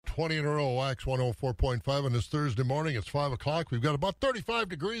20 in a row, Wax 104.5 on this Thursday morning. It's 5 o'clock. We've got about 35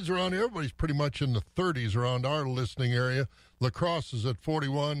 degrees around here. Everybody's pretty much in the 30s around our listening area. La Crosse is at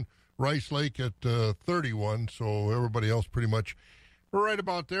 41, Rice Lake at 31, so everybody else pretty much right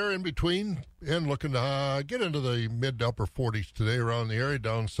about there in between, and looking to get into the mid to upper 40s today around the area.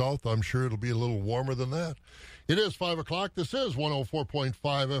 Down south, I'm sure it'll be a little warmer than that. It is 5 o'clock. This is 104.5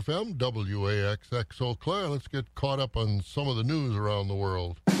 FM, WAXX Eau Claire. Let's get caught up on some of the news around the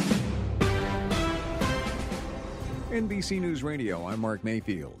world. NBC News Radio, I'm Mark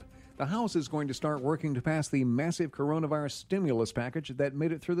Mayfield. The House is going to start working to pass the massive coronavirus stimulus package that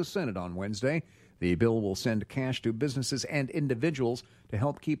made it through the Senate on Wednesday. The bill will send cash to businesses and individuals to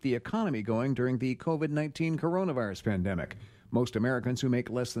help keep the economy going during the COVID-19 coronavirus pandemic. Most Americans who make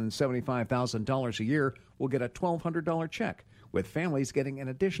less than $75,000 a year will get a $1,200 check, with families getting an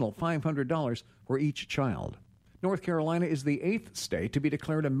additional $500 for each child. North Carolina is the 8th state to be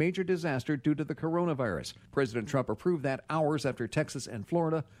declared a major disaster due to the coronavirus. President Trump approved that hours after Texas and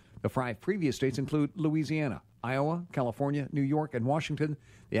Florida. The 5 previous states include Louisiana, Iowa, California, New York, and Washington.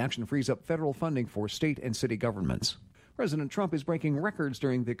 The action frees up federal funding for state and city governments. President Trump is breaking records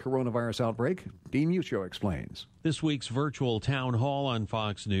during the coronavirus outbreak. Dean Muccio explains. This week's virtual town hall on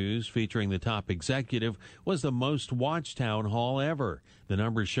Fox News featuring the top executive was the most watched town hall ever. The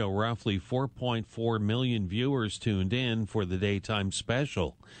numbers show roughly 4.4 million viewers tuned in for the daytime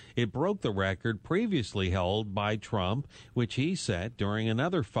special. It broke the record previously held by Trump, which he set during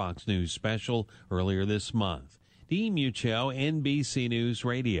another Fox News special earlier this month. Dean Muccio, NBC News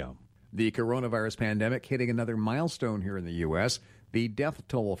Radio. The coronavirus pandemic hitting another milestone here in the U.S. The death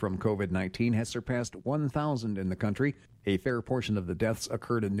toll from COVID-19 has surpassed 1,000 in the country. A fair portion of the deaths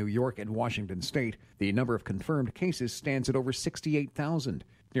occurred in New York and Washington state. The number of confirmed cases stands at over 68,000.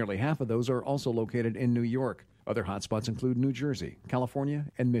 Nearly half of those are also located in New York. Other hotspots include New Jersey, California,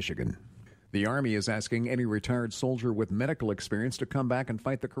 and Michigan. The Army is asking any retired soldier with medical experience to come back and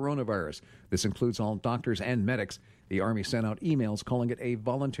fight the coronavirus. This includes all doctors and medics. The Army sent out emails calling it a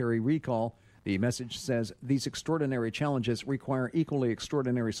voluntary recall. The message says these extraordinary challenges require equally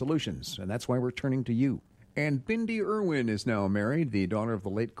extraordinary solutions, and that's why we're turning to you. And Bindi Irwin is now married. The daughter of the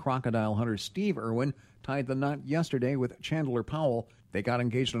late crocodile hunter Steve Irwin tied the knot yesterday with Chandler Powell. They got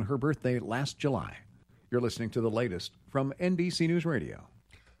engaged on her birthday last July. You're listening to the latest from NBC News Radio.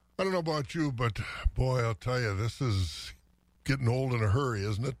 I don't know about you, but boy, I'll tell you, this is getting old in a hurry,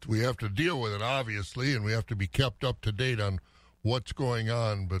 isn't it? We have to deal with it, obviously, and we have to be kept up to date on what's going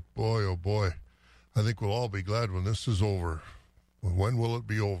on. But boy, oh boy, I think we'll all be glad when this is over. When will it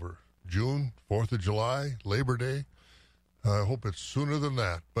be over? June, 4th of July, Labor Day? I hope it's sooner than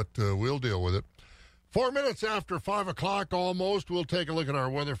that, but we'll deal with it. 4 minutes after 5 o'clock almost, we'll take a look at our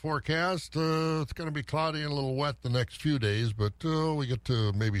weather forecast. It's going to be cloudy and a little wet the next few days, but we get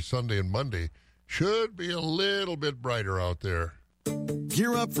to maybe Sunday and Monday. Should be a little bit brighter out there.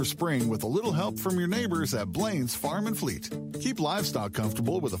 Gear up for spring with a little help from your neighbors at Blaine's Farm and Fleet. Keep livestock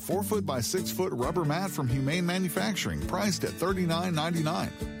comfortable with a 4-foot by 6-foot rubber mat from Humane Manufacturing, priced at $39.99.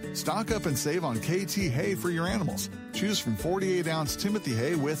 Stock up and save on KT hay for your animals. Choose from 48-ounce Timothy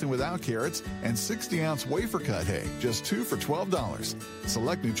hay with and without carrots and 60-ounce wafer cut hay, just 2 for $12.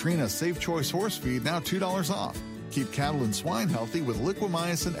 Select Nutrina Safe Choice horse feed, now $2 off. Keep cattle and swine healthy with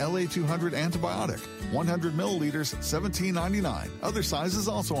Liquamycin LA200 antibiotic, 100 milliliters, $17.99. Other sizes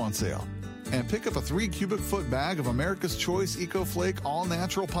also on sale. And pick up a 3 cubic foot bag of America's Choice EcoFlake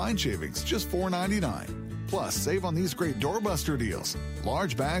all-natural pine shavings, just $4.99. Plus, save on these great doorbuster deals.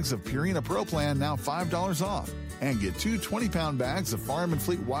 Large bags of Purina Pro Plan, now $5 off. And get 2 20-pound bags of Farm and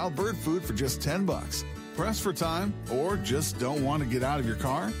Fleet wild bird food for just $10. Press for time or just don't want to get out of your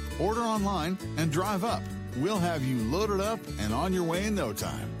car? Order online and drive up. We'll have you loaded up and on your way in no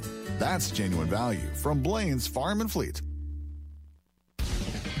time. That's genuine value from Blaine's Farm and Fleet.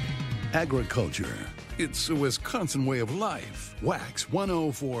 Agriculture. It's a Wisconsin way of life. Wax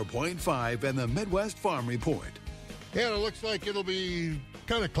 104.5 and the Midwest Farm Report. Yeah, it looks like it'll be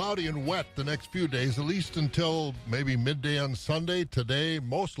kind of cloudy and wet the next few days, at least until maybe midday on Sunday. Today,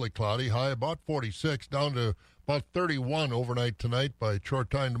 mostly cloudy, high about 46, down to about 31 overnight tonight by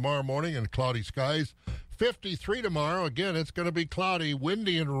short time tomorrow morning, and cloudy skies. 53 tomorrow. Again, it's going to be cloudy,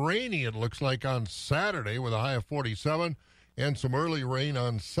 windy, and rainy, it looks like, on Saturday with a high of 47. And some early rain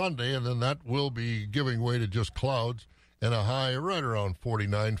on Sunday, and then that will be giving way to just clouds and a high right around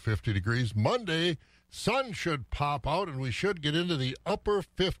 49, 50 degrees. Monday, sun should pop out, and we should get into the upper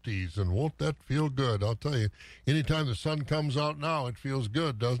 50s, and won't that feel good? I'll tell you, anytime the sun comes out now, it feels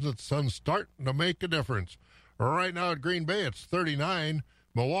good, doesn't it? The sun's starting to make a difference. Right now at Green Bay, it's 39.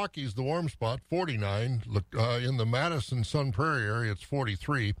 Milwaukee's the warm spot, 49. In the Madison Sun Prairie area, it's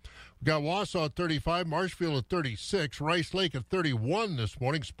 43. We've got Wausau at 35, Marshfield at 36, Rice Lake at 31 this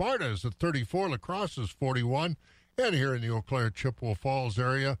morning. Sparta is at 34, La Crosse is 41. And here in the Eau Claire, Chippewa Falls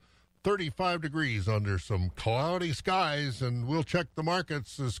area, 35 degrees under some cloudy skies. And we'll check the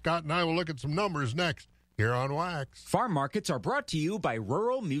markets. Scott and I will look at some numbers next here on Wax. Farm markets are brought to you by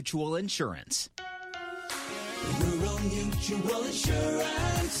Rural Mutual Insurance. Rural Mutual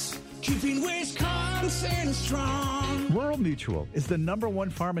Insurance, keeping Wisconsin strong. Rural Mutual is the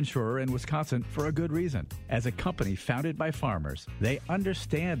 #1 farm insurer in Wisconsin for a good reason. As a company founded by farmers, they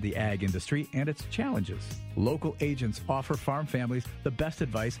understand the ag industry and its challenges. Local agents offer farm families the best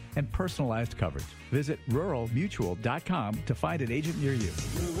advice and personalized coverage. Visit ruralmutual.com to find an agent near you.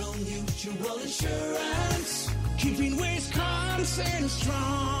 Rural Mutual Insurance, keeping Wisconsin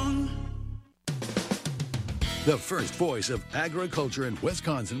strong. The first voice of agriculture in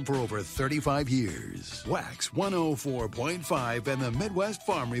Wisconsin for over 35 years. Wax 104.5 and the Midwest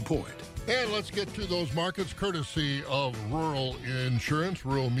Farm Report. And let's get to those markets courtesy of Rural Insurance,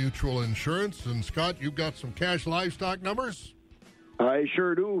 Rural Mutual Insurance. And Scott, you've got some cash livestock numbers? I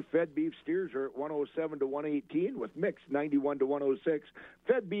sure do. Fed beef steers are at 107 to 118 with mixed 91 to 106.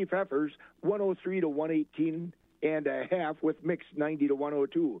 Fed beef heifers 103 to 118 and a half with mixed 90 to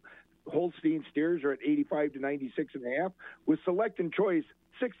 102. Holstein steers are at 85 to 96 and a half with select and choice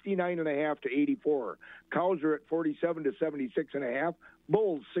 69 and a half to 84. Cows are at 47 to 76 and a half.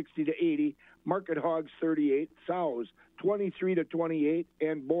 Bulls 60 to 80. Market hogs 38. Sows 23 to 28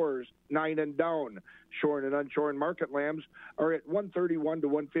 and boars 9 and down. Shorn and unshorn market lambs are at 131 to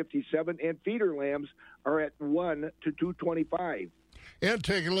 157 and feeder lambs are at 1 to 225. And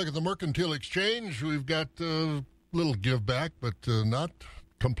taking a look at the Mercantile Exchange, we've got a little give back, but not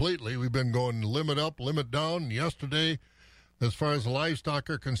completely. We've been going limit up, limit down. Yesterday, as far as the livestock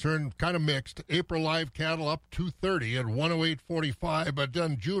are concerned, kind of mixed. April live cattle up 230 at 108.45, but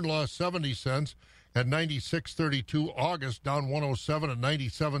then June lost 70 cents at 96.32. August down 107 at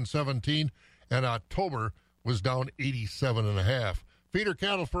 97.17, and October was down 87.5. Feeder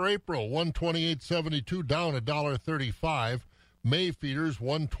cattle for April 128.72, down $1.35. May feeders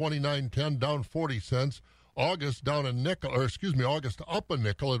 129.10, down 40 cents. August down a nickel, August up a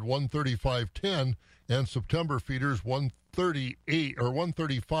nickel at 135.10, and September feeders 138 or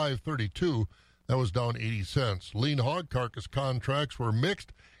 135.32. That was down 80 cents. Lean hog carcass contracts were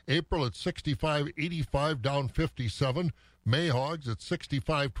mixed. April at 65.85, down 57. May hogs at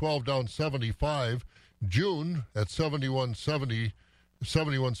 65.12, down 75. June at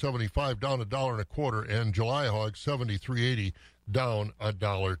 71.75, down $1.25, and July hogs 73.80, down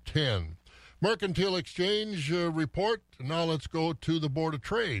 $1.10. Mercantile Exchange report. Now let's go to the Board of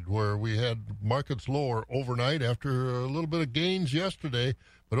Trade, where we had markets lower overnight after a little bit of gains yesterday,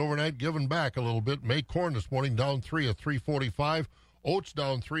 but overnight giving back a little bit. May corn this morning down 3 at 345. Oats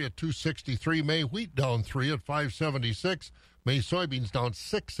down 3 at 263. May wheat down 3 at 576. May soybeans down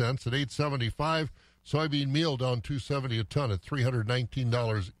 6 cents at 875. Soybean meal down 270 a ton at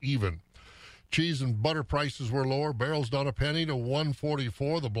 $319 even. Cheese and butter prices were lower. Barrels down a penny to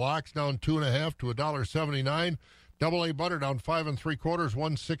 $1.44. The blocks down 2.5 to $1.79. Double A butter down 5 3/4,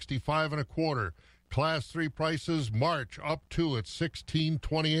 $1.65 1/4. Class 3 prices, March up 2 at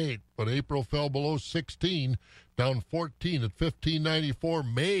 $16.28, but April fell below 16, down 14 at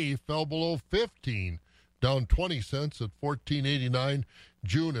 $15.94. May fell below 15, down 20 cents at $14.89.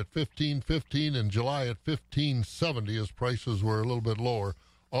 June at $15.15 and July at $15.70 as prices were a little bit lower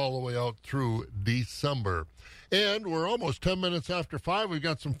all the way out through December. And we're almost 10 minutes after 5. We've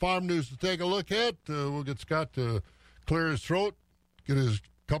got some farm news to take a look at. We'll get Scott to clear his throat, get his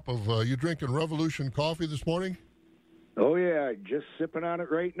cup of, you drinking Revolution coffee this morning? Oh, yeah, just sipping on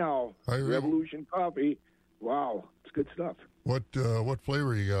it right now. Revolution coffee. Wow, it's good stuff. What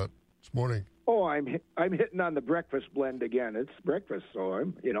flavor you got this morning? Oh, I'm hitting on the breakfast blend again. It's breakfast, so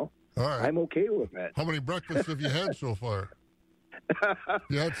I'm all right. I'm okay with that. How many breakfasts have you had so far?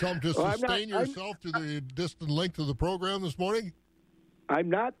 You had some to sustain yourself to the distant length of the program this morning? I'm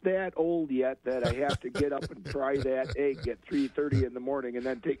not that old yet that I have to get up and fry that egg at 3:30 in the morning and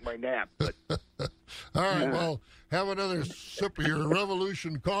then take my nap. But, all right, well, have another sip of your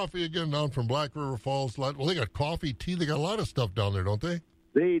Revolution coffee again down from Black River Falls. Well, they got coffee, tea. They got a lot of stuff down there, don't they?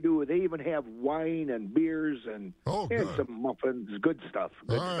 They do. They even have wine and beers and some muffins. Good stuff.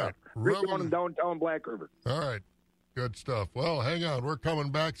 Good stuff. Right down in downtown Black River. All right. Good stuff. Well, hang on. We're coming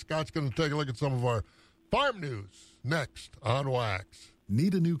back. Scott's going to take a look at some of our farm news next on Wax.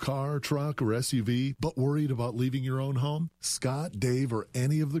 Need a new car, truck, or SUV, but worried about leaving your own home? Scott, Dave, or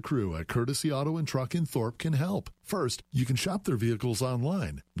any of the crew at Courtesy Auto and Truck in Thorpe can help. First, you can shop their vehicles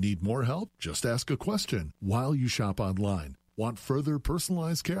online. Need more help? Just ask a question while you shop online. Want further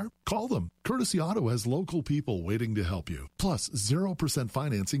personalized care? Call them. Courtesy Auto has local people waiting to help you. Plus, 0%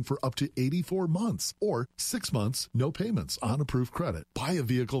 financing for up to 84 months or 6 months, no payments on approved credit. Buy a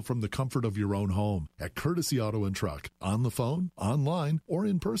vehicle from the comfort of your own home at Courtesy Auto and Truck. On the phone, online, or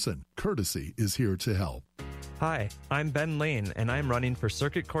in person. Courtesy is here to help. Hi, I'm Ben Lane, and I'm running for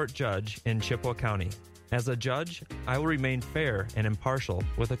Circuit Court Judge in Chippewa County. As a judge, I will remain fair and impartial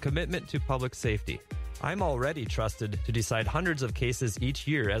with a commitment to public safety. I'm already trusted to decide hundreds of cases each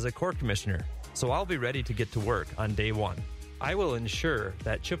year as a court commissioner, so I'll be ready to get to work on day one. I will ensure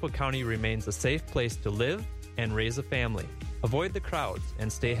that Chippewa County remains a safe place to live and raise a family. Avoid the crowds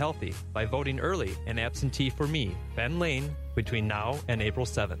and stay healthy by voting early and absentee for me, Ben Lane, between now and April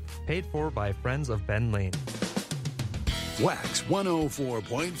 7th. Paid for by Friends of Ben Lane. Wax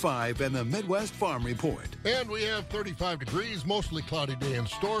 104.5 and the Midwest Farm Report. And we have 35 degrees, mostly cloudy day in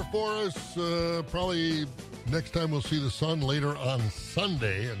store for us. Probably next time we'll see the sun later on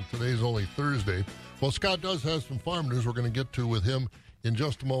Sunday, and today's only Thursday. Well, Scott does have some farm news we're going to get to with him in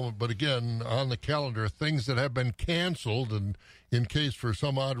just a moment. But again, on the calendar, things that have been canceled, and in case for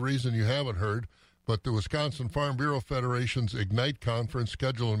some odd reason you haven't heard, but the Wisconsin Farm Bureau Federation's Ignite Conference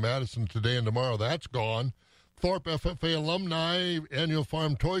scheduled in Madison today and tomorrow, that's gone. Thorpe FFA Alumni Annual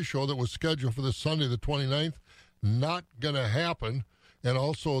Farm Toy Show that was scheduled for this Sunday, the 29th, not going to happen. And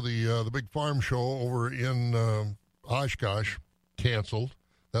also the big farm show over in Oshkosh, canceled.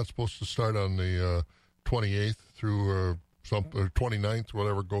 That's supposed to start on the 28th through 29th,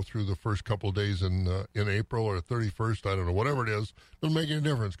 whatever, go through the first couple of days in April or 31st, I don't know, whatever it is. Doesn't make any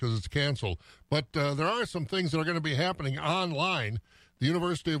difference because it's canceled. But there are some things that are going to be happening online. The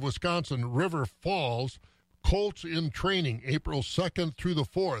University of Wisconsin River Falls Colts in Training, April 2nd through the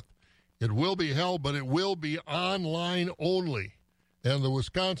 4th. It will be held, but it will be online only. And the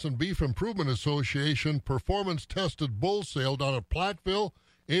Wisconsin Beef Improvement Association performance-tested bull sale down at Platteville,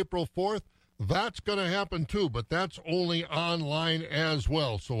 April 4th. That's going to happen too, but that's only online as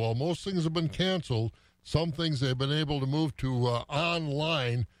well. So while most things have been canceled, some things they've been able to move to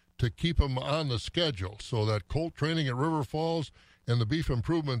online to keep them on the schedule. So that colt training at River Falls and the Beef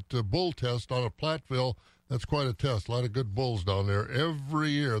Improvement Bull Test down at Platteville, that's quite a test. A lot of good bulls down there every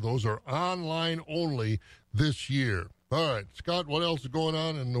year. Those are online only this year. All right, Scott, what else is going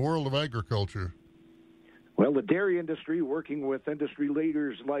on in the world of agriculture? Well, the dairy industry, working with industry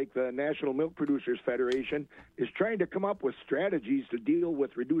leaders like the National Milk Producers Federation, is trying to come up with strategies to deal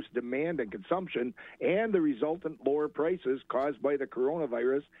with reduced demand and consumption and the resultant lower prices caused by the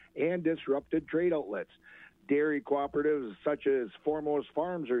coronavirus and disrupted trade outlets. Dairy cooperatives such as Foremost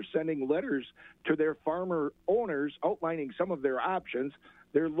Farms are sending letters to their farmer owners outlining some of their options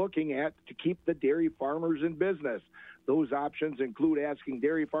they're looking at to keep the dairy farmers in business. Those options include asking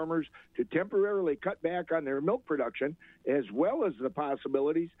dairy farmers to temporarily cut back on their milk production, as well as the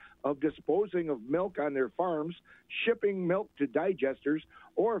possibilities of disposing of milk on their farms, shipping milk to digesters,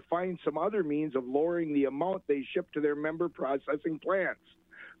 or find some other means of lowering the amount they ship to their member processing plants.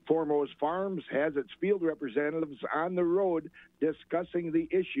 Foremost Farms has its field representatives on the road discussing the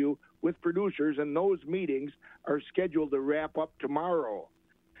issue with producers, and those meetings are scheduled to wrap up tomorrow.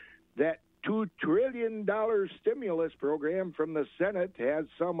 That $2 trillion stimulus program from the Senate has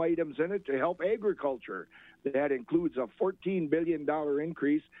some items in it to help agriculture. That includes a $14 billion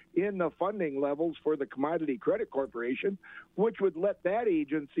increase in the funding levels for the Commodity Credit Corporation, which would let that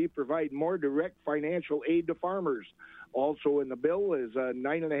agency provide more direct financial aid to farmers. Also in the bill is a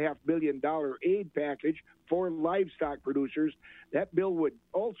 $9.5 billion aid package for livestock producers. That bill would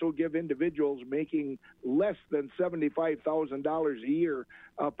also give individuals making less than $75,000 a year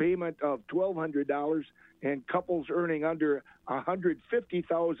a payment of $1,200, and couples earning under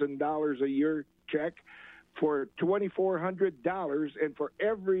 $150,000 a year check for $2,400, and for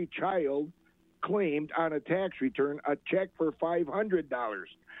every child claimed on a tax return, a check for $500.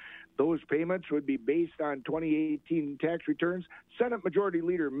 Those payments would be based on 2018 tax returns. Senate Majority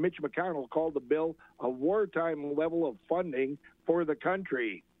Leader Mitch McConnell called the bill a wartime level of funding for the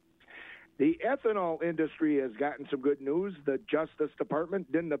country. The ethanol industry has gotten some good news. The Justice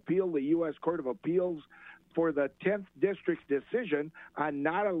Department didn't appeal the U.S. Court of Appeals for the 10th District's decision on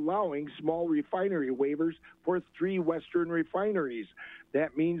not allowing small refinery waivers for 3 Western refineries.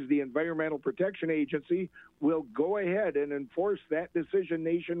 That means the Environmental Protection Agency will go ahead and enforce that decision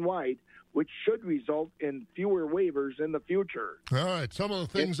nationwide, which should result in fewer waivers in the future. All right, some of the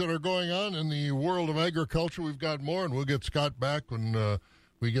things that are going on in the world of agriculture, we've got more, and we'll get Scott back when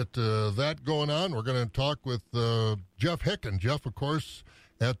we get that going on. We're going to talk with Jeff Hicken. Jeff, of course,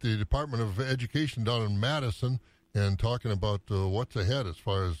 at the Department of Education down in Madison, and talking about what's ahead as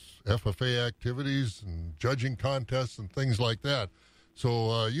far as FFA activities and judging contests and things like that.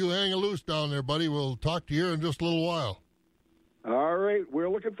 So you hang loose down there, buddy. We'll talk to you in just a little while. All right. We're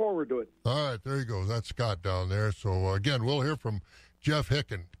looking forward to it. All right. There you go. That's Scott down there. So, again, we'll hear from Jeff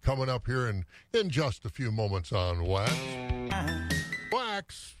Hicken coming up here in just a few moments on Wax.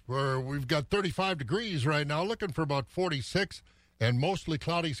 Wax, where we've got 35 degrees right now, looking for about 46, and mostly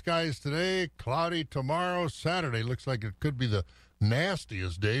cloudy skies today, cloudy tomorrow, Saturday. Looks like it could be the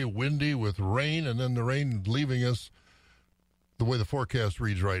nastiest day, windy with rain, and then the rain leaving us, the way the forecast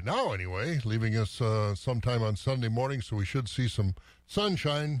reads right now anyway, leaving us sometime on Sunday morning, so we should see some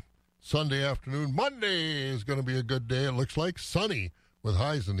sunshine Sunday afternoon. Monday is going to be a good day, it looks like. Sunny with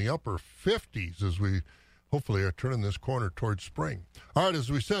highs in the upper 50s as we hopefully are turning this corner towards spring. All right, as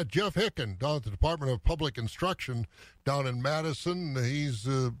we said, Jeff Hicken down at the Department of Public Instruction down in Madison. He's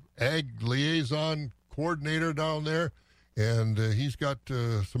Ag Liaison Coordinator down there, and he's got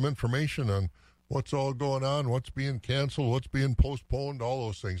some information on what's all going on, what's being canceled, what's being postponed, all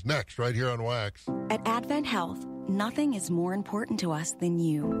those things. Next, right here on Wax. At Advent Health, nothing is more important to us than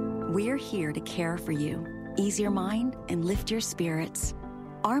you. We're here to care for you, ease your mind, and lift your spirits.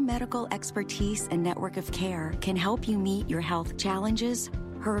 Our medical expertise and network of care can help you meet your health challenges,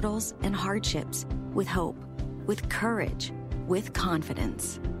 hurdles, and hardships with hope, with courage, with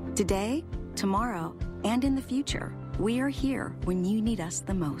confidence. Today, tomorrow, and in the future, we are here when you need us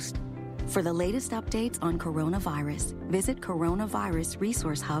the most. For the latest updates on coronavirus, visit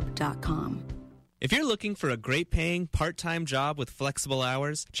coronavirusresourcehub.com. If you're looking for a great-paying, part-time job with flexible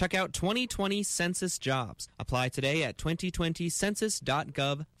hours, check out 2020 Census Jobs. Apply today at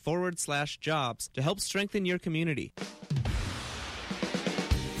 2020census.gov/jobs to help strengthen your community.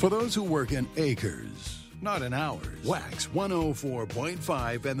 For those who work in acres, not in hours, Wax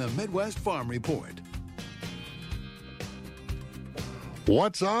 104.5 and the Midwest Farm Report.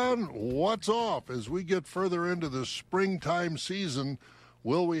 What's on, what's off? As we get further into the springtime season,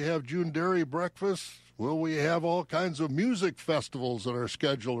 will we have June Dairy Breakfast? Will we have all kinds of music festivals that are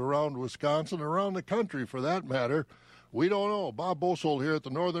scheduled around Wisconsin, around the country for that matter? We don't know. Bob Bosold here at the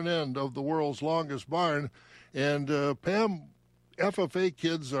northern end of the world's longest barn. And Pam, FFA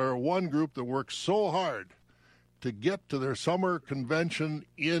kids are one group that works so hard to get to their summer convention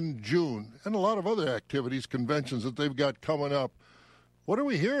in June, and a lot of other activities, conventions that they've got coming up. What are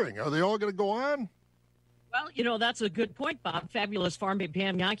we hearing? Are they all going to go on? Well, that's a good point, Bob. Fabulous Farm Babe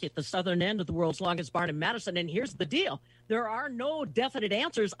Pam Yankee at the southern end of the world's longest barn in Madison. And here's the deal. There are no definite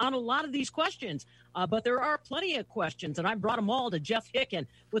answers on a lot of these questions, but there are plenty of questions. And I brought them all to Jeff Hicken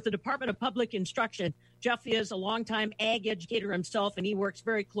with the Department of Public Instruction. Jeff is a longtime ag educator himself, and he works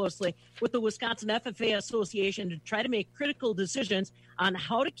very closely with the Wisconsin FFA Association to try to make critical decisions on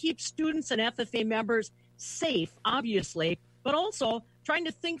how to keep students and FFA members safe, obviously, but also trying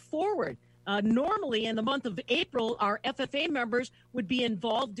to think forward. Normally, in the month of April, our FFA members would be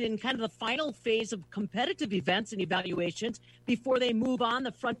involved in kind of the final phase of competitive events and evaluations before they move on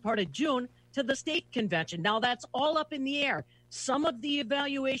the front part of June to the state convention. Now, that's all up in the air. Some of the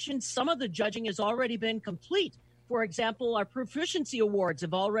evaluations, some of the judging has already been complete. For example, our proficiency awards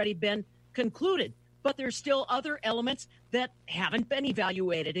have already been concluded, but there's still other elements that haven't been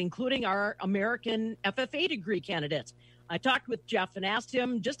evaluated, including our American FFA degree candidates. I talked with Jeff and asked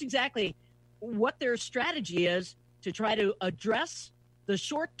him just exactly what their strategy is to try to address the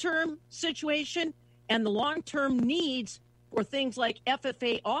short-term situation and the long-term needs for things like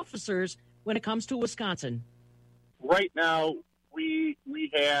FFA officers when it comes to Wisconsin. Right now, we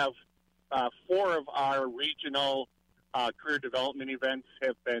have 4 of our regional career development events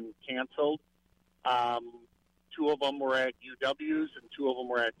have been canceled. 2 of them were at UWs and 2 of them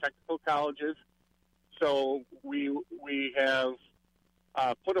were at technical colleges. So we have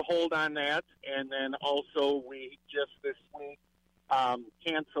put a hold on that, and then also we just this week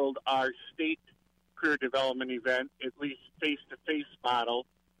canceled our state career development event, at least face-to-face model.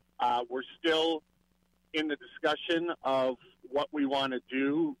 We're still in the discussion of what we want to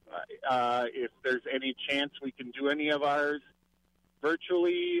do, if there's any chance we can do any of ours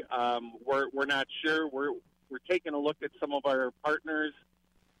virtually. We're not sure. We're taking a look at some of our partners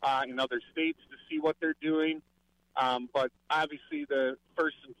in other states to see what they're doing. But obviously the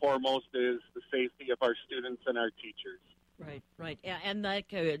first and foremost is the safety of our students and our teachers. Right. And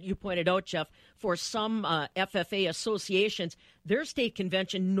like you pointed out, Jeff, for some FFA associations, their state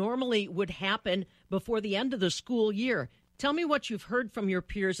convention normally would happen before the end of the school year. Tell me what you've heard from your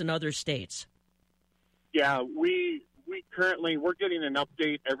peers in other states. Yeah, we currently, we're getting an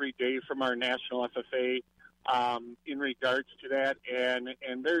update every day from our national FFA in regards to that, and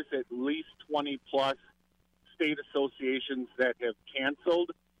there's at least 20-plus state associations that have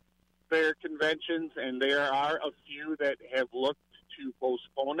canceled their conventions, and there are a few that have looked to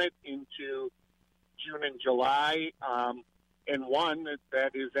postpone it into June and July, and one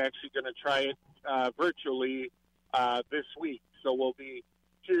that is actually going to try it virtually this week. So we'll be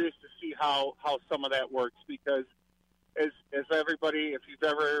curious to see how some of that works, because as everybody, if you've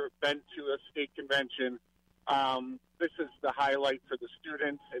ever been to a state convention, this is the highlight for the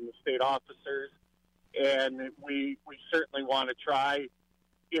students and the state officers, and we certainly want to try,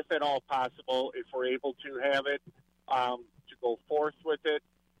 if at all possible, if we're able to have it, to go forth with it.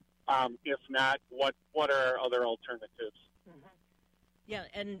 If not, what are our other alternatives? Mm-hmm. Yeah,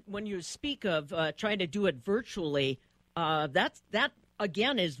 and when you speak of trying to do it virtually, that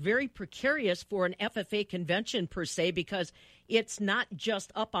again is very precarious for an FFA convention per se, because it's not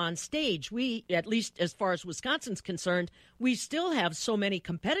just up on stage. We, at least as far as Wisconsin's concerned, we still have so many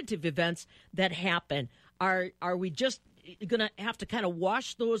competitive events that happen. Are we just going to have to kind of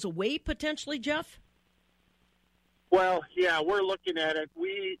wash those away potentially, Jeff? Well, yeah, we're looking at it.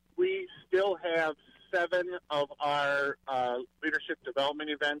 We still have 7 of our leadership development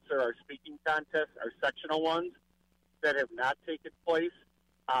events, or our speaking contests, our sectional ones, that have not taken place,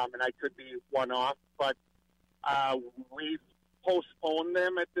 and I could be one off, but we've postponed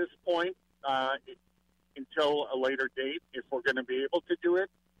them at this point until a later date if we're going to be able to do it.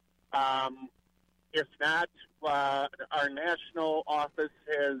 If not, our national office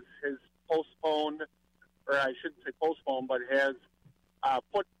has postponed, or I shouldn't say postponed, but has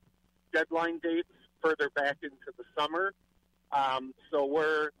put deadline dates further back into the summer. So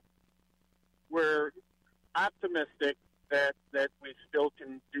we're optimistic that we still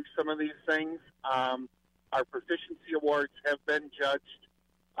can do some of these things. Our proficiency awards have been judged,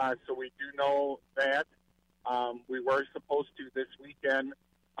 so we do know that. We were supposed to this weekend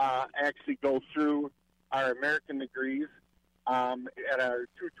actually go through our American degrees at our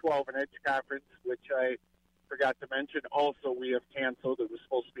 212 and Edge conference, which I forgot to mention. Also, we have canceled. It was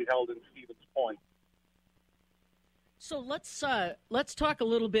supposed to be held in Stevens Point. So let's talk a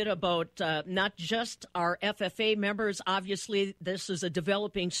little bit about not just our FFA members. Obviously, this is a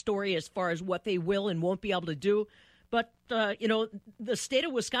developing story as far as what they will and won't be able to do. But, the state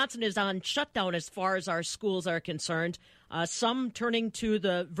of Wisconsin is on shutdown as far as our schools are concerned, some turning to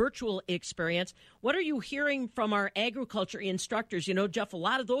the virtual experience. What are you hearing from our agriculture instructors? Jeff, a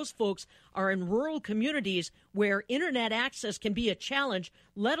lot of those folks are in rural communities where Internet access can be a challenge,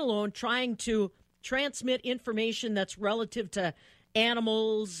 let alone trying to transmit information that's relative to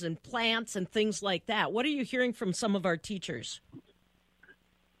animals and plants and things like that. What are you hearing from some of our teachers?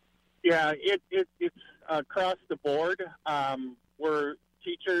 Yeah, it's across the board. We're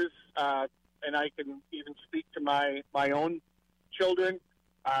teachers, and I can even speak to my own children.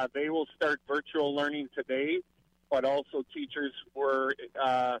 They will start virtual learning today, but also teachers were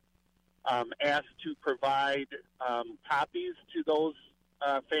asked to provide copies to those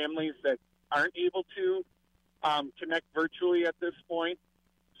families that aren't able to connect virtually at this point.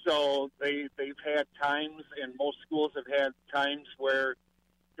 So they've had times, and most schools have had times where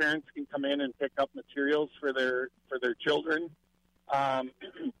parents can come in and pick up materials for their children.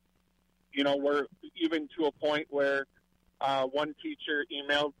 We're even to a point where one teacher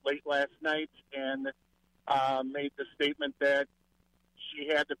emailed late last night and made the statement that she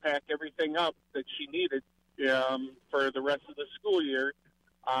had to pack everything up that she needed for the rest of the school year,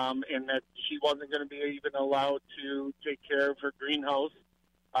 and that she wasn't going to be even allowed to take care of her greenhouse.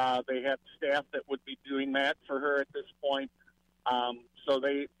 They have staff that would be doing that for her at this point. So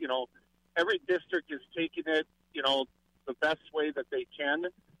they, every district is taking it, the best way that they can.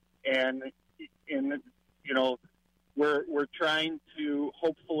 And we're trying to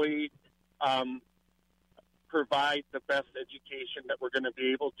hopefully provide the best education that we're going to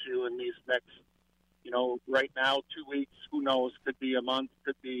be able to in these next, right now, 2 weeks, who knows, could be a month,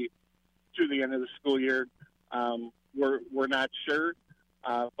 could be to the end of the school year. We're not sure,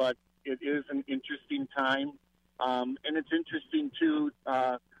 but it is an interesting time. And it's interesting, too,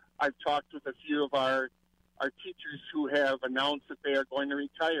 I've talked with a few of our teachers who have announced that they are going to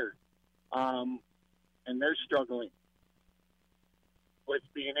retire, and they're struggling with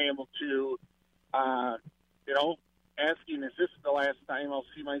being able to, asking, is this the last time I'll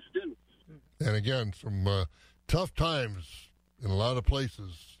see my students? And again, from tough times in a lot of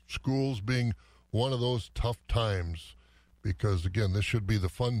places, schools being one of those tough times, because, again, this should be the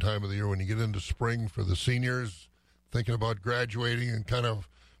fun time of the year when you get into spring for the seniors, thinking about graduating and kind of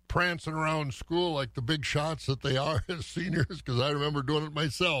prancing around school like the big shots that they are as seniors, because I remember doing it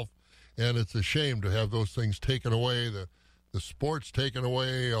myself, and it's a shame to have those things taken away, the sports taken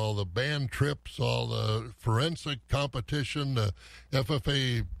away, all the band trips, all the forensic competition, the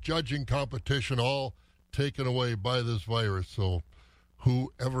FFA judging competition, all taken away by this virus. So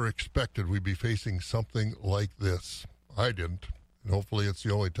who ever expected we'd be facing something like this? I didn't, and hopefully it's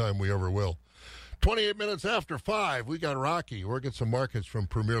the only time we ever will. 28 minutes after 5, we got Rocky. We'll get some markets from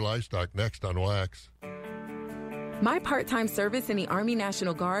Premier Livestock next on Wax. My part-time service in the Army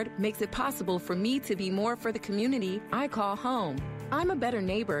National Guard makes it possible for me to be more for the community I call home. I'm a better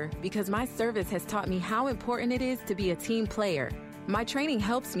neighbor because my service has taught me how important it is to be a team player. My training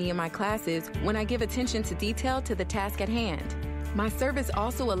helps me in my classes when I give attention to detail to the task at hand. My service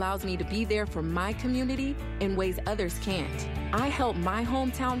also allows me to be there for my community in ways others can't. I help my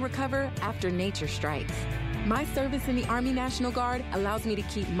hometown recover after nature strikes. My service in the Army National Guard allows me to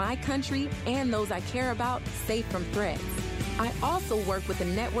keep my country and those I care about safe from threats. I also work with a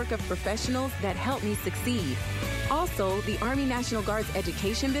network of professionals that help me succeed. Also, the Army National Guard's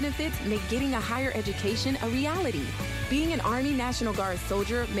education benefits make getting a higher education a reality. Being an Army National Guard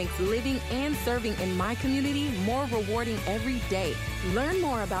soldier makes living and serving in my community more rewarding every day. Learn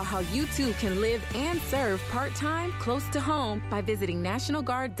more about how you too can live and serve part-time close to home by visiting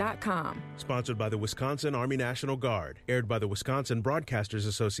NationalGuard.com. Sponsored by the Wisconsin Army National Guard. Aired by the Wisconsin Broadcasters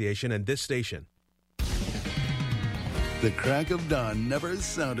Association and this station. The crack of dawn never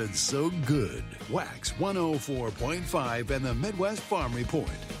sounded so good. Wax 104.5 and the Midwest Farm Report.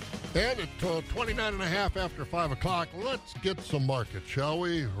 And at 29.5 after 5 o'clock, let's get some markets, shall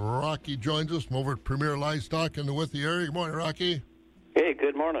we? Rocky joins us from over at Premier Livestock in the Withee area. Good morning, Rocky. Hey,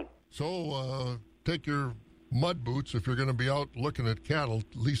 good morning. So take your mud boots if you're going to be out looking at cattle,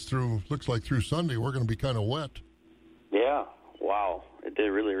 at least through Sunday. We're going to be kind of wet. Yeah, wow. It did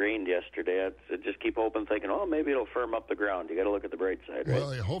really rain yesterday. I just keep hoping, thinking, oh, maybe it'll firm up the ground. You got to look at the bright side, right?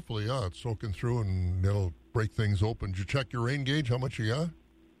 Well, hopefully, it's soaking through and it'll break things open. Did you check your rain gauge? How much you got?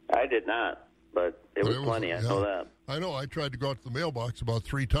 I did not, but it was plenty. I know that. I know. I tried to go out to the mailbox about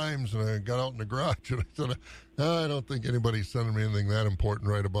 3 times, and I got out in the garage, and I said, I don't think anybody's sending me anything that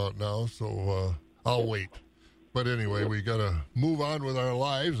important right about now, so I'll wait. But anyway, we got to move on with our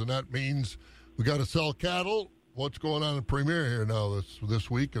lives, and that means we got to sell cattle. What's going on in Premier here now this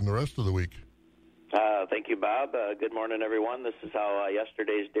week and the rest of the week? Thank you, Bob. Good morning, everyone. This is how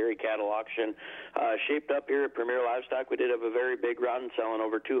yesterday's dairy cattle auction shaped up here at Premier Livestock. We did have a very big run, selling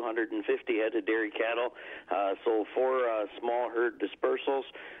over 250 head of dairy cattle. Sold 4 small herd dispersals.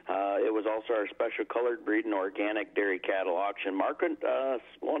 It was also our special colored breed and organic dairy cattle auction. Market,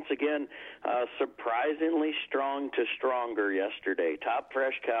 once again, surprisingly strong to stronger yesterday. Top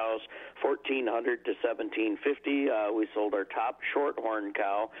fresh cows, 1,400 to 1,750. We sold our top shorthorn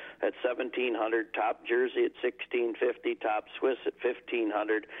cow at 1,700, top Jersey at 1,650, top Swiss at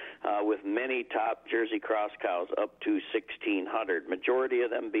 1,500, with many top Jersey cross cows up to 1,600. Majority of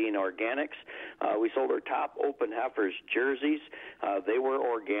them being organics. We sold our top open heifers jerseys. They were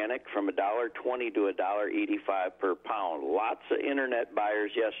organic from $1.20 to $1.85 per pound. Lots of internet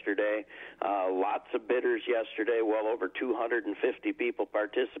buyers yesterday. Lots of bidders yesterday. Well over 250 people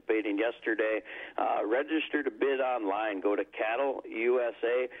participating yesterday. Register to bid online. Go to Cattle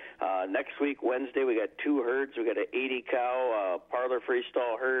USA. Next week, Wednesday, we got 2 herds. We got an 80 cow parlor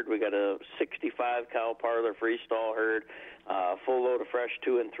freestall herd. We got a 65 cow parlor freestall herd. Full load of fresh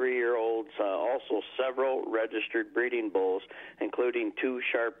 2- and 3-year-olds. Also several registered breeding bulls, including 2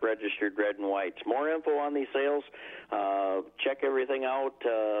 sharp registered red and whites. More info on these sales. Check everything out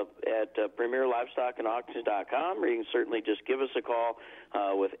at PremierLivestockAndAuctions.com, or you can certainly just give us a call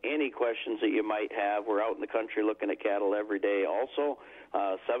with any questions that you might have. We're out in the country looking at cattle every day. Also,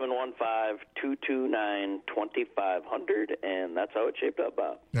 715-229-2500, and that's how it shaped up,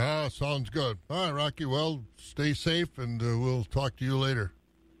 Bob. Sounds good. All right, Rocky. Well, stay safe, and we'll talk to you later.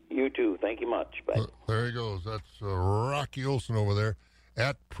 You too. Thank you much. Bye. There he goes. That's Rocky Olson over there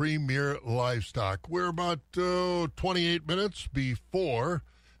at Premier Livestock. We're about 28 minutes before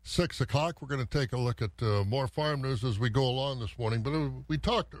 6 o'clock. We're going to take a look at more farm news as we go along this morning. But we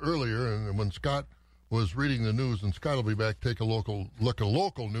talked earlier, and when Scott was reading the news, and Scott will be back, take a look at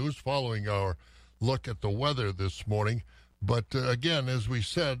local news following our look at the weather this morning. But again, as we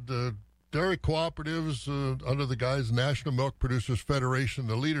said, dairy cooperatives under the guise National Milk Producers Federation,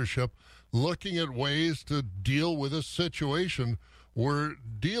 the leadership, looking at ways to deal with a situation we're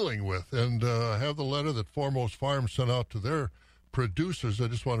dealing with. And I have the letter that Foremost Farms sent out to their producers. I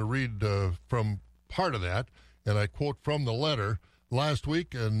just want to read from part of that, and I quote from the letter. Last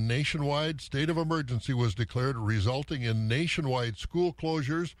week, a nationwide state of emergency was declared, resulting in nationwide school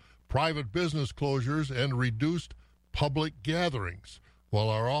closures, private business closures, and reduced public gatherings. While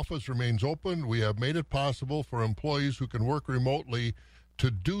our office remains open, we have made it possible for employees who can work remotely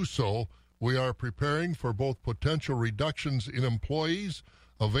to do so. We are preparing for both potential reductions in employees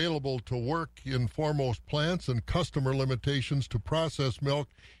available to work in Foremost plants and customer limitations to process milk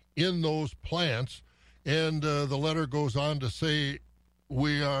in those plants. And the letter goes on to say,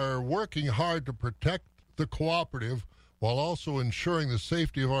 we are working hard to protect the cooperative while also ensuring the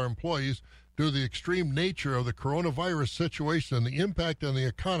safety of our employees due to the extreme nature of the coronavirus situation and the impact on the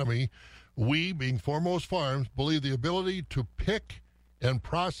economy. We, being Foremost Farms, believe the ability to pick up and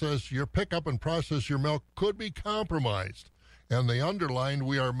process your milk could be compromised. And they underlined,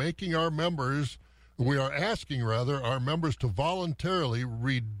 we are asking our members to voluntarily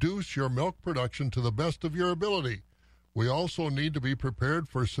reduce your milk production to the best of your ability. We also need to be prepared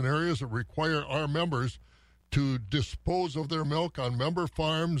for scenarios that require our members to dispose of their milk on member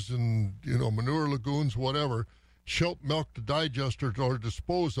farms and, manure lagoons, whatever, shelf milk to digesters or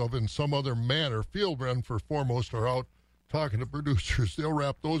dispose of in some other manner. Field men for Foremost are out talking to producers. They'll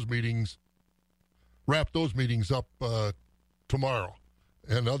wrap those meetings up tomorrow.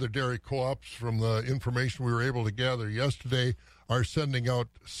 And other dairy co-ops, from the information we were able to gather yesterday, are sending out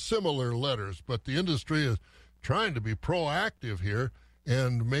similar letters. But the industry is trying to be proactive here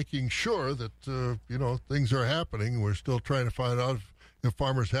and making sure that, things are happening. We're still trying to find out if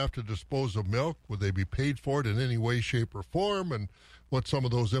farmers have to dispose of milk. Would they be paid for it in any way, shape, or form, and what some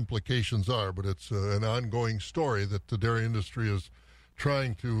of those implications are. But it's an ongoing story that the dairy industry is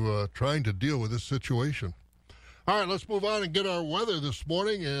trying to deal with this situation. All right, let's move on and get our weather this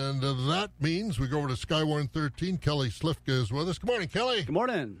morning, and that means we go over to Skywarn 13. Kelly Slifka is with us. Good morning, Kelly. Good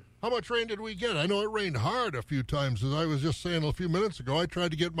morning. How much rain did we get? I know it rained hard a few times. As I was just saying a few minutes ago, I tried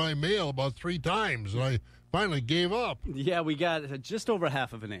to get my mail about 3 times, and I finally gave up. Yeah, we got just over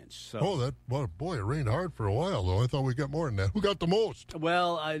half of an inch. So. Boy, it rained hard for a while, though. I thought we got more than that. Who got the most?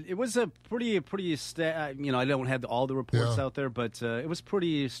 Well, it was a pretty I don't have all the reports out there, but it was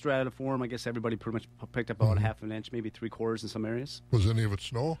pretty stratiform. I guess everybody pretty much picked up about half an inch, maybe 3/4 in some areas. Was any of it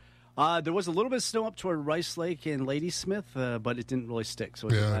snow? There was a little bit of snow up toward Rice Lake and Ladysmith, but it didn't really stick, so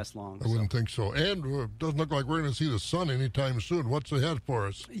it didn't last long. I wouldn't think so. And it doesn't look like we're going to see the sun anytime soon. What's ahead for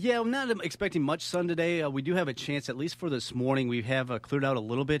us? Yeah, I'm not expecting much sun today. We do have a chance, at least for this morning. We have cleared out a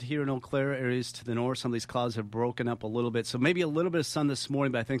little bit here in Eau Claire, areas to the north. Some of these clouds have broken up a little bit, so maybe a little bit of sun this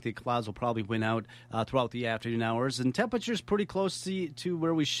morning, but I think the clouds will probably win out throughout the afternoon hours. And temperatures pretty close to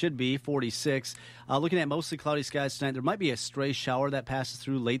where we should be, 46. Looking at mostly cloudy skies tonight, there might be a stray shower that passes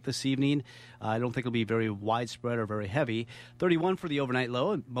through late this evening. I don't think it'll be very widespread or very heavy. 31 for the overnight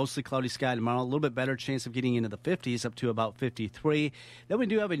low, and mostly cloudy sky tomorrow. A little bit better chance of getting into the 50s, up to about 53. Then we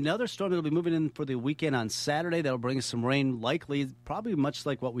do have another storm that'll be moving in for the weekend on Saturday. That'll bring us some rain, likely, probably much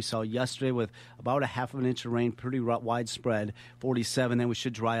like what we saw yesterday, with about a half of an inch of rain, pretty widespread, 47. Then we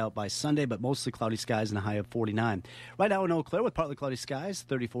should dry out by Sunday, but mostly cloudy skies and a high of 49. Right now in Eau Claire with partly cloudy skies,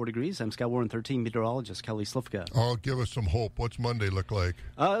 34 degrees. I'm Skywarn 13 meteorologist Kelly Slifka. Oh, give us some hope. What's Monday look like?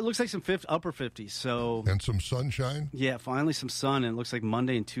 It looks like some upper 50s. So and some sunshine? Yeah, finally some sun, and it looks like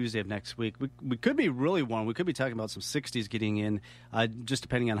Monday and Tuesday of next week. We could be really warm. We could be talking about some 60s getting in, just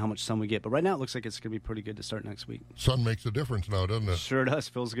depending on how much sun we get. But right now it looks like it's going to be pretty good to start next week. Sun makes a difference now, doesn't it? Sure does.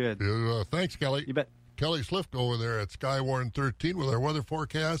 Feels good. Thanks, Kelly. You bet. Kelly Slifka over there at Skywarn 13 with our weather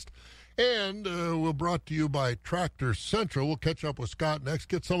forecast. And we're brought to you by Tractor Central. We'll catch up with Scott next,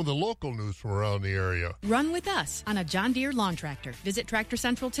 get some of the local news from around the area. Run with us on a John Deere lawn tractor. Visit Tractor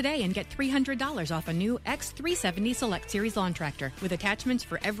Central today and get $300 off a new X370 Select Series lawn tractor. With attachments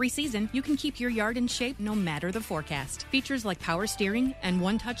for every season, you can keep your yard in shape no matter the forecast. Features like power steering and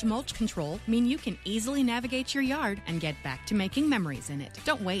one-touch mulch control mean you can easily navigate your yard and get back to making memories in it.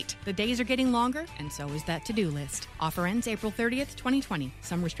 Don't wait. The days are getting longer, and so is that to-do list. Offer ends April 30th, 2020.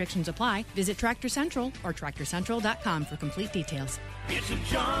 Some restrictions apply. Visit Tractor Central or TractorCentral.com for complete details. It's a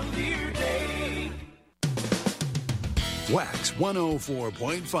John Deere day. Wax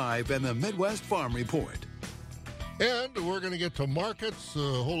 104.5 and the Midwest Farm Report. And we're going to get to markets. A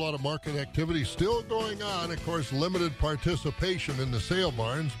whole lot of market activity still going on. Of course, limited participation in the sale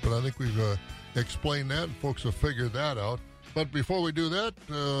barns, but I think we've explained that, and folks have figured that out. But before we do that,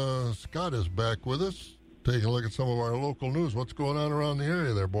 Scott is back with us. Taking a look at some of our local news. What's going on around the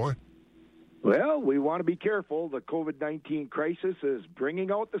area there, boy? Well, we want to be careful. The COVID-19 crisis is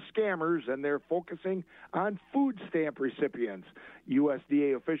bringing out the scammers, and they're focusing on food stamp recipients.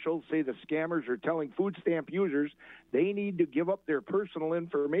 USDA officials say the scammers are telling food stamp users they need to give up their personal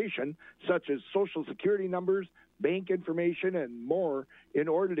information, such as Social Security numbers, bank information, and more, in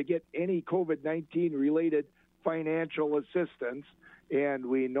order to get any COVID-19 related financial assistance, and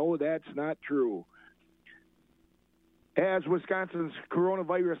we know that's not true. As Wisconsin's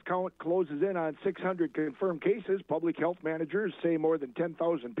coronavirus count closes in on 600 confirmed cases, public health managers say more than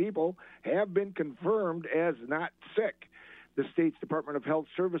 10,000 people have been confirmed as not sick. The state's Department of Health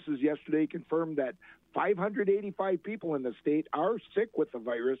Services yesterday confirmed that 585 people in the state are sick with the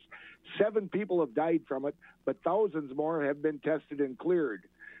virus. 7 people have died from it, but thousands more have been tested and cleared.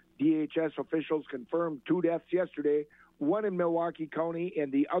 DHS officials confirmed 2 deaths yesterday, one in Milwaukee County and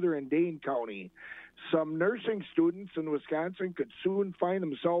the other in Dane County. Some nursing students in Wisconsin could soon find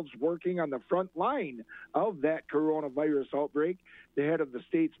themselves working on the front line of that coronavirus outbreak. The head of the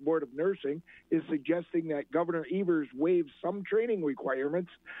state's Board of Nursing is suggesting that Governor Evers waive some training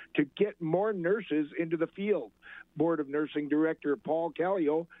requirements to get more nurses into the field. Board of Nursing Director Paul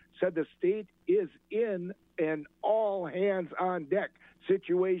Callio said the state is in an all-hands-on-deck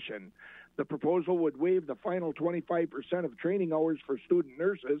situation. The proposal would waive the final 25% of training hours for student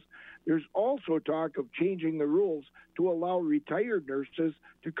nurses. There's also talk of changing the rules to allow retired nurses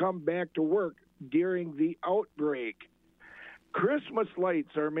to come back to work during the outbreak. Christmas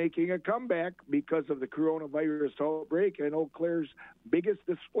lights are making a comeback because of the coronavirus outbreak, and Eau Claire's biggest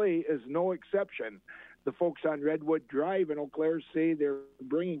display is no exception. The folks on Redwood Drive in Eau Claire say they're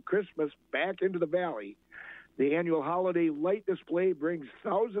bringing Christmas back into the valley. The annual holiday light display brings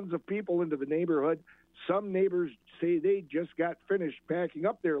thousands of people into the neighborhood. Some neighbors say they just got finished packing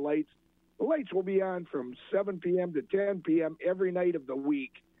up their lights. The lights will be on from 7 p.m. to 10 p.m. every night of the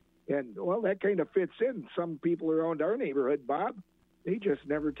week. And, well, that kind of fits in. Some people around our neighborhood, Bob, they just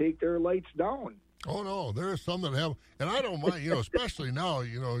never take their lights down. Oh, no, there are some that have, and I don't mind, especially now,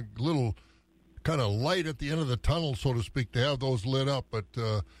 little kind of light at the end of the tunnel, so to speak, to have those lit up. But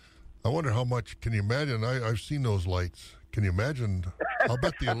I wonder how much, can you imagine? I've seen those lights. Can you imagine? I'll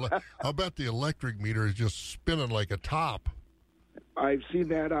bet the electric meter is just spinning like a top. I've seen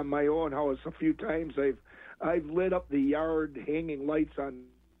that on my own house a few times. I've lit up the yard, hanging lights on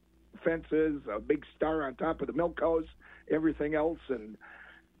fences, a big star on top of the milk house, everything else, and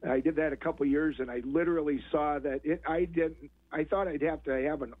I did that a couple of years, and I literally saw that I thought I'd have to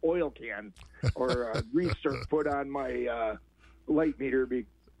have an oil can or a grease zerk put on my light meter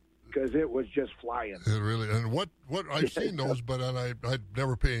because it was just flying. It really, and what I've seen those, but I'd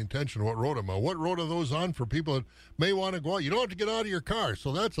never pay attention to what road I'm on. What road are those on for people that may want to go out? You don't have to get out of your car,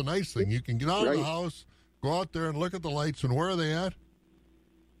 so that's a nice thing. You can get out of the house, go out there and look at the lights. And where are they at?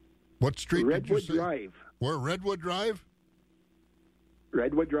 What street did you say? Redwood Drive. Where, Redwood Drive?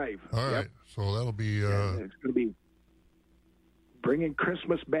 Redwood Drive. All right, so that'll be... it's going to be bringing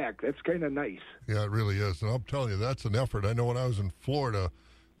Christmas back. That's kind of nice. Yeah, it really is. And I'm telling you, that's an effort. I know when I was in Florida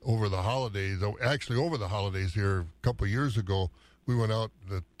over the holidays here a couple of years ago, we went out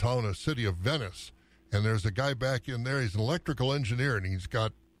to the city of Venice, and there's a guy back in there. He's an electrical engineer, and he's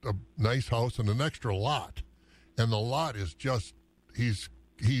got a nice house and an extra lot. And the lot is just, he's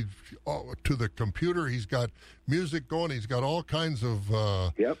to the computer. He's got music going. He's got all kinds of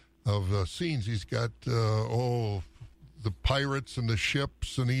scenes. He's got the pirates and the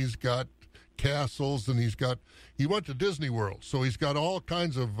ships, and he's got castles, and he went to Disney World, so he's got all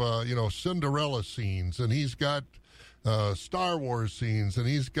kinds of Cinderella scenes, and he's got Star Wars scenes, and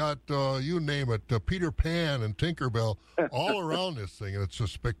he's got you name it, Peter Pan and Tinkerbell all around this thing, and it's a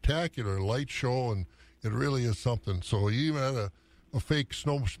spectacular light show, and it really is something. So he even had a fake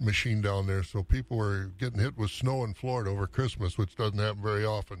snow machine down there, so people were getting hit with snow in Florida over Christmas, which doesn't happen very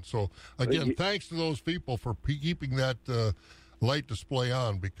often. So, again, thanks to those people for keeping that light display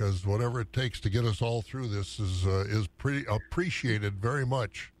on, because whatever it takes to get us all through this is pretty appreciated very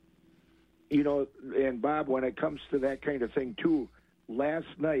much. And Bob, when it comes to that kind of thing, too, last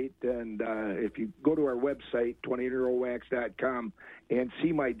night, and if you go to our website, 28yearoldwax.com, and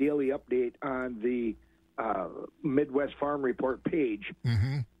see my daily update on the Midwest Farm Report page,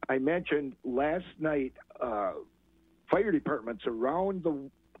 I mentioned last night fire departments around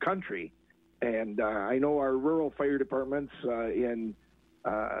the country, and I know our rural fire departments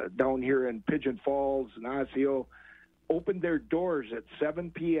down here in Pigeon Falls and Osseo opened their doors at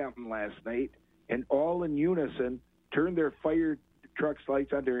 7 p.m. last night, and all in unison turned their fire trucks'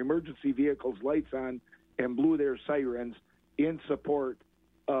 lights on, their emergency vehicles' lights on, and blew their sirens in support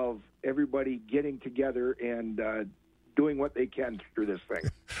of everybody getting together and doing what they can through this thing.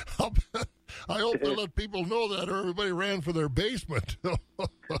 I hope they let people know that, or everybody ran for their basement.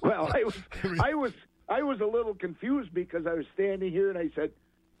 Well, I was a little confused because I was standing here and I said,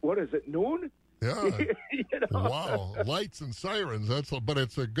 "What is it, noon?" Yeah. You know? Wow. Lights and sirens. But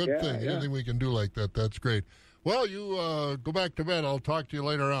it's a good thing. Anything we can do like that, that's great. Well, you go back to bed. I'll talk to you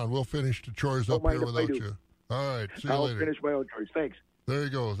later on. We'll finish the chores up here without you. All right. See you later. I'll finish my own chores. Thanks. There he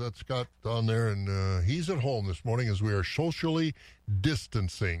goes. That's Scott down there, and he's at home this morning as we are socially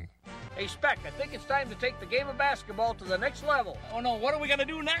distancing. Hey, Speck, I think it's time to take the game of basketball to the next level. Oh, no, what are we going to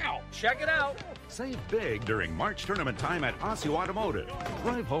do now? Check it out. Save big during March tournament time at Osseo Automotive.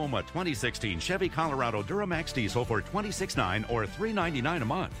 Drive home a 2016 Chevy Colorado Duramax diesel for $26,900 or $399 a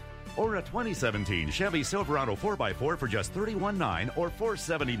month. Or a 2017 Chevy Silverado 4x4 for just $31,900 or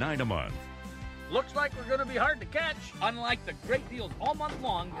 $479 a month. Looks like we're going to be hard to catch, unlike the great deals all month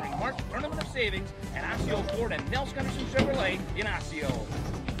long during March Tournament of Savings at Osseo Ford and Nels Gunderson Chevrolet in Osseo.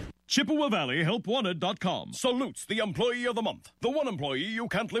 Chippewa Valley HelpWanted.com salutes the employee of the month. The one employee you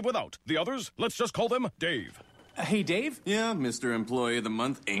can't live without. The others, let's just call them Dave. Hey, Dave? Yeah, Mr. Employee of the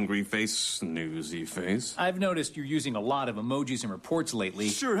Month, angry face, snoozy face. I've noticed you're using a lot of emojis in reports lately.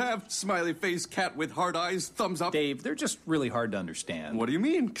 Sure have. Smiley face, cat with hard eyes, thumbs up. Dave, they're just really hard to understand. What do you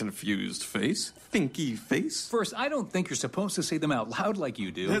mean, confused face? Thinky face? First, I don't think you're supposed to say them out loud like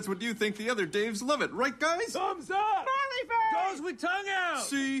you do. That's what you think. The other Daves love it, right, guys? Thumbs up! Smiley face! Goes with tongue out!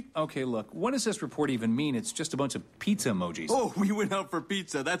 See? Okay, look, what does this report even mean? It's just a bunch of pizza emojis. Oh, we went out for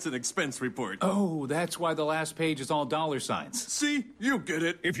pizza. That's an expense report. Oh, that's why the last page is all dollar signs. See? You get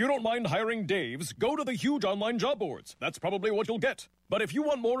it. If you don't mind hiring Daves, go to the huge online job boards. That's probably what you'll get. But if you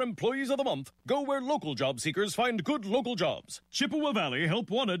want more employees of the month, go where local job seekers find good local jobs. Chippewa Valley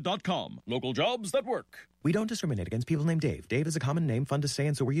HelpWanted.com. Local jobs that work. We don't discriminate against people named Dave. Dave is a common name, fun to say,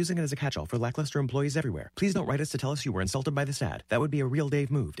 and so we're using it as a catch-all for lackluster employees everywhere. Please don't write us to tell us you were insulted by this ad. That would be a real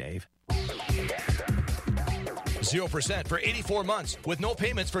Dave move, Dave. 0% for 84 months with no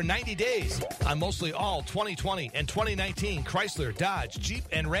payments for 90 days on mostly all 2020 and 2019 Chrysler, Dodge, Jeep,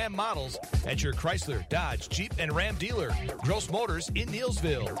 and Ram models at your Chrysler, Dodge, Jeep, and Ram dealer, Gross Motors in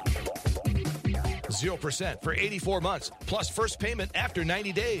Neillsville. 0% for 84 months plus first payment after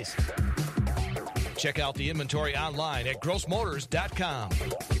 90 days. Check out the inventory online at grossmotors.com.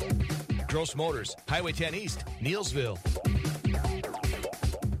 Gross Motors, Highway 10 East, Neillsville.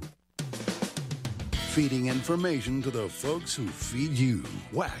 Feeding information to the folks who feed you.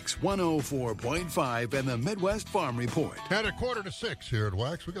 Wax 104.5 and the Midwest Farm Report. At 5:45 here at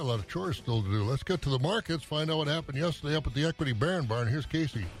Wax. We got a lot of chores still to do. Let's get to the markets, find out what happened yesterday up at the Equity Barron Barn. Here's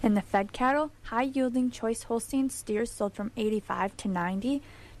Casey. In the fed cattle, high-yielding choice Holstein steers sold from 85 to 90.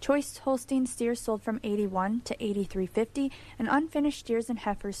 Choice Holstein steers sold from 81 to 83.50, and unfinished steers and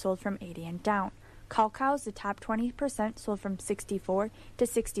heifers sold from 80 and down. Cows, the top 20%, sold from 64 to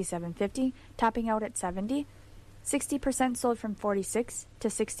 67.50, topping out at 70. 60% sold from 46 to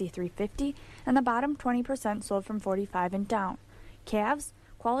 63.50, and the bottom 20% sold from 45 and down. Calves,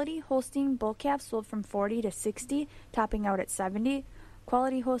 quality Holstein bull calves sold from 40 to 60, topping out at 70.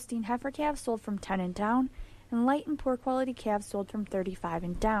 Quality Holstein heifer calves sold from 10 and down, and light and poor quality calves sold from 35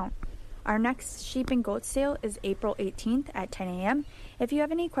 and down. Our next sheep and goat sale is April 18th at 10 a.m. If you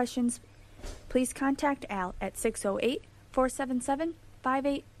have any questions, please contact Al at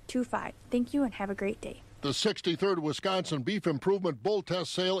 608-477-5825. Thank you and have a great day. The 63rd Wisconsin Beef Improvement Bull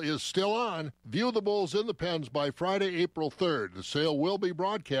Test Sale is still on. View the bulls in the pens by Friday, April 3rd. The sale will be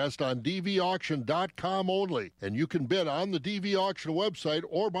broadcast on dvauction.com only, and you can bid on the DV Auction website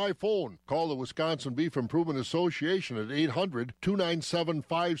or by phone. Call the Wisconsin Beef Improvement Association at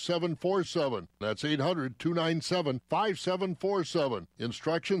 800-297-5747. That's 800-297-5747.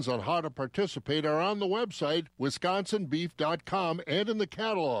 Instructions on how to participate are on the website, wisconsinbeef.com, and in the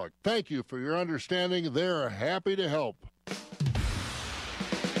catalog. Thank you for your understanding. They're happy to help.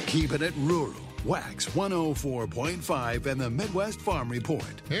 Keeping it rural. Wax 104.5 and the Midwest Farm Report.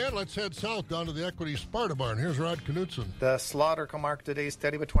 And let's head south down to the Equity Sparta Barn. Here's Rod Knutson. The slaughter market today is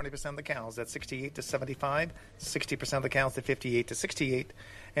steady with 20% of the cows at 68 to 75, 60% of the cows at 58 to 68,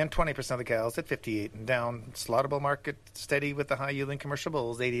 and 20% of the cows at 58 and down. Slaughterable market steady with the high-yielding commercial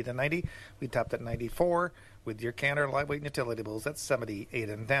bulls 80 to 90. We topped at 94 with your canner lightweight and utility bulls at 78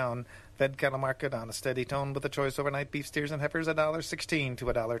 and down. Fed cattle market on a steady tone with the choice overnight beef steers and heifers $1.16 to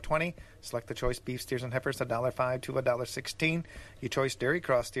 $1.20. Select the choice beef steers and heifers $1.05 to $1.16. Your choice dairy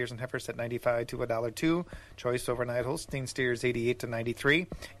cross steers and heifers at $95 to $1.02. Choice overnight Holstein steers 88 to 93.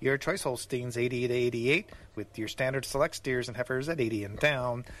 Your choice Holsteins 80 to 88 with your standard select steers and heifers at 80 and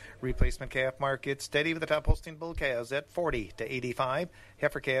down. Replacement calf market steady with the top Holstein bull calves at 40 to 85.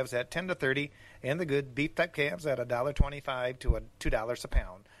 Heifer calves at 10 to 30. And the good beef type calves at $1.25 to $2 a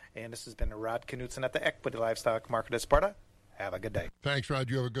pound. And this has been Rod Knutson at the Equity Livestock Market at Sparta. Have a good day. Thanks, Rod.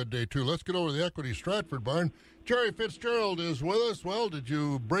 You have a good day, too. Let's get over to the Equity Stratford barn. Jerry Fitzgerald is with us. Well, did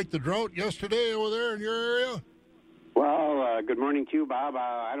you break the drought yesterday over there in your area? Well, good morning to you, Bob.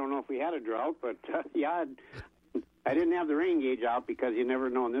 I don't know if we had a drought, but yeah, I didn't have the rain gauge out because you never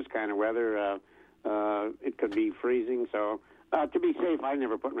know in this kind of weather. It could be freezing. So to be safe, I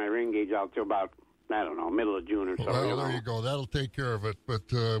never put my rain gauge out till about, I don't know, middle of June or so. Well, there you go. That'll take care of it.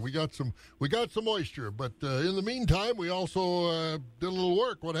 But we got some moisture. But in the meantime, we also did a little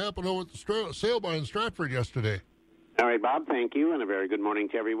work. What happened over at the sale barn in Stratford yesterday? All right, Bob, thank you, and a very good morning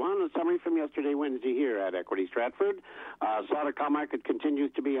to everyone. A summary from yesterday, Wednesday, here at Equity Stratford. Slaughter cow market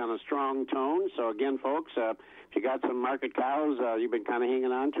continues to be on a strong tone. So, again, folks, if you got some market cows you've been kind of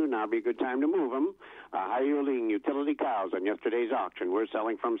hanging on to, now would be a good time to move them. High-yielding utility cows on yesterday's auction, we're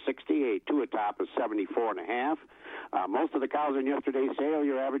selling from 68 to a top of 74.5. Most of the cows in yesterday's sale,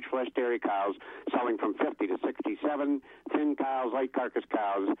 your average flesh dairy cows, selling from 50 to 67. Thin cows, light carcass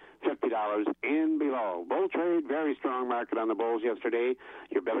cows, $50 and below. Bull trade, very strong market on the bulls yesterday.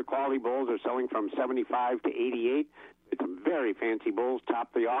 Your better quality bulls are selling from 75 to 88. It's some very fancy bulls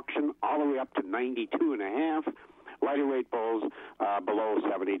top the auction, all the way up to 92.5. Lighter weight bulls below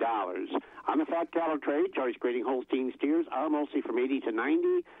 $70. On the fat cattle trade, choice grading Holstein steers are mostly from 80 to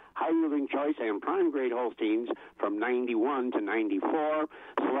 90. High-yielding choice and prime grade Holsteins from 91 to 94.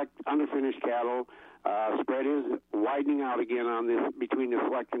 Select underfinished cattle. Spread is widening out again on this between the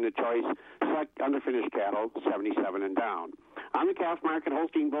select and the choice. Select underfinished cattle, 77 and down. On the calf market,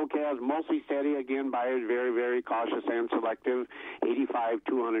 Holstein bull calves mostly steady. Again, buyers very, very cautious and selective. 85,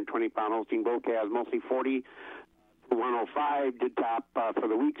 220-pound Holstein bull calves, mostly 40. 105 did top for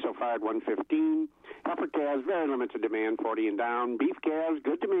the week so far at 115. Heifer calves, very limited demand, 40 and down. Beef calves,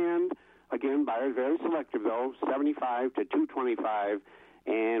 good demand. Again, buyers very selective though, 75 to 225.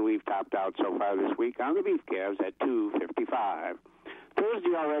 And we've topped out so far this week on the beef calves at 255.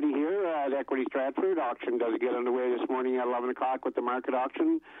 Thursday already here at Equity Stratford. Auction does get underway this morning at 11 o'clock with the market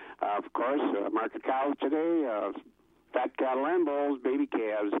auction. Of course, market cows today, fat cattle and bulls, baby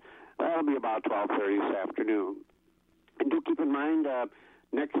calves. That'll be about 12:30 this afternoon. And do keep in mind,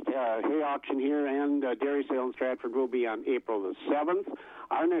 next hay auction here and dairy sale in Stratford will be on April the 7th.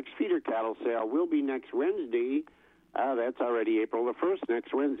 Our next feeder cattle sale will be next Wednesday. That's already April the 1st,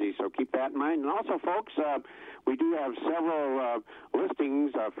 next Wednesday, so keep that in mind. And also, folks, we do have several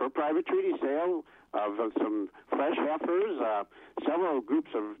listings for private treaty sale of some fresh heifers, several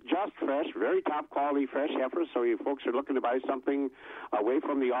groups of just fresh, very top-quality fresh heifers, so you folks are looking to buy something away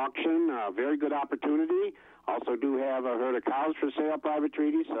from the auction, very good opportunity. Also do have a herd of cows for sale, private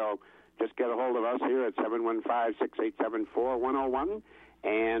treaty, so just get a hold of us here at 715-6874-101,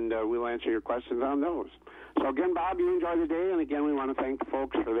 and we'll answer your questions on those. So again, Bob, you enjoy the day, and again, we want to thank the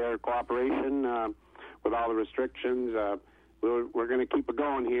folks for their cooperation with all the restrictions. We're going to keep it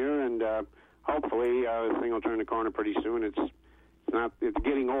going here, and hopefully this thing will turn the corner pretty soon. It's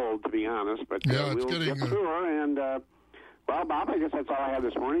getting old, to be honest, but we'll get through her. And well, Bob, I guess that's all I have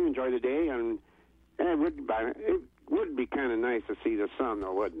this morning. Enjoy the day, and it would be kind of nice to see the sun,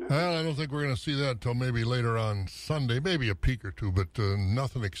 though, wouldn't it? Well, I don't think we're going to see that until maybe later on Sunday, maybe a peek or two, but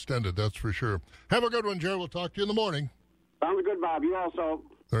nothing extended, that's for sure. Have a good one, Jerry. We'll talk to you in the morning. Sounds good, Bob. You also.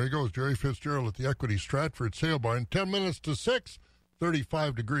 There he goes, Jerry Fitzgerald at the Equity Stratford Sale Barn. 10 minutes to 6,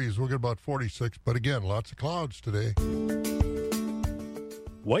 35 degrees. We'll get about 46, but again, lots of clouds today.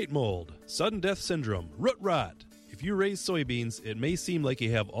 White mold, sudden death syndrome, root rot. If you raise soybeans, it may seem like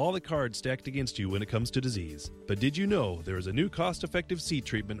you have all the cards stacked against you when it comes to disease. But did you know there is a new cost-effective seed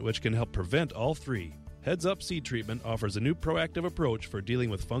treatment which can help prevent all three? Heads Up Seed Treatment offers a new proactive approach for dealing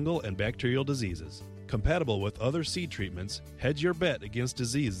with fungal and bacterial diseases. Compatible with other seed treatments, hedge your bet against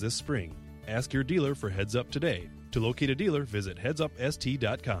disease this spring. Ask your dealer for Heads Up today. To locate a dealer, visit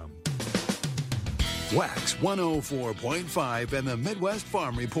headsupst.com. Wax 104.5 and the Midwest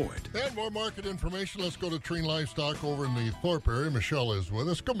Farm Report. And more market information. Let's go to Treen Livestock over in the Thorpe area. Michelle is with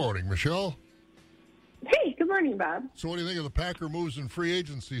us. Good morning, Michelle. Hey, good morning, Bob. So what do you think of the Packer moves in free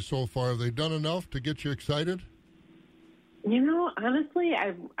agency so far? Have they done enough to get you excited? You know, honestly,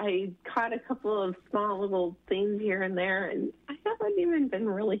 I caught a couple of small little things here and there, and I haven't even been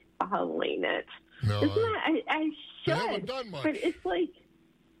really following it. No, I should. They haven't done much. But it's like,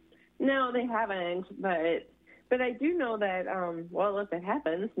 no, they haven't. But I do know that, well, if it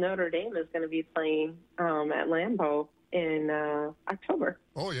happens, Notre Dame is going to be playing at Lambeau in October.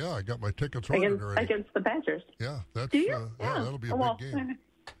 Oh, yeah, I got my tickets ordered already. Against the Badgers. Yeah, that's, do you? Yeah, that'll be a big game.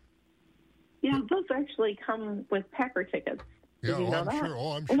 Yeah, those actually come with Packer tickets. Yeah, Did you know that? sure.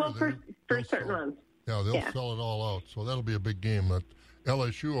 Oh, I'm sure. Well, for certain runs. Yeah, they'll sell it all out, so that'll be a big game.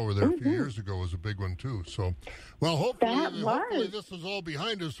 LSU over there a few years ago was a big one, too. So, well, hopefully this is all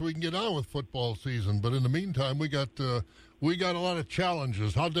behind us so we can get on with football season. But in the meantime, we got a lot of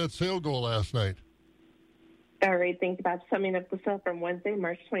challenges. How'd that sale go last night? All right, think about summing up the sale from Wednesday,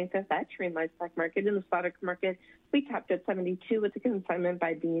 March 25th at Treen Livestock Market. In the slaughter market, we topped at 72 with a consignment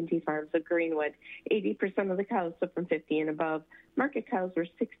by B&T Farms of Greenwood. 80% of the cows sold from 50 and above. Market cows were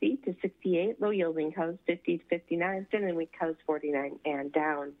 60 to 68, low-yielding cows 50 to 59, thin and weak cows 49 and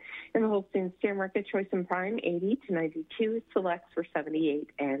down. In the Holstein steer market, choice and prime 80 to 92, selects were 78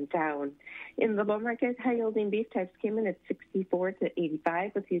 and down. In the bull market, high-yielding beef types came in at 64 to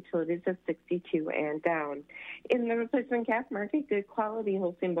 85, with utilities of 62 and down. In the replacement calf market, good quality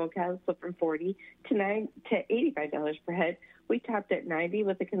Holstein bull cows sold from 40 to $85 per head. We topped at 90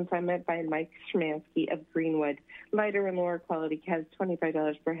 with a consignment by Mike Szymanski of Greenwood. Lighter and lower quality calves,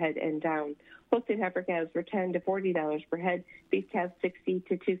 $25 per head and down. Holstein heifer calves were $10 to $40 per head. Beef calves, $60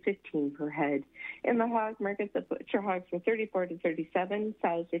 to $215 per head. In the hog market, the butcher hogs were 34 to 37.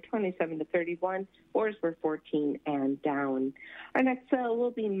 Sows were 27 to 31. Boars were 14 and down. Our next sale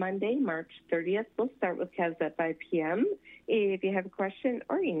will be Monday, March 30th. We'll start with calves at 5 p.m. If you have a question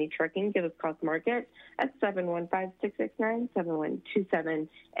or you need trucking, give us a call to market at 715-669-7127.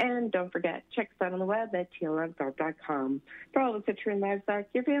 And don't forget, check us out on the web at tlnthorpe.com. For all of us at Treen Livestock,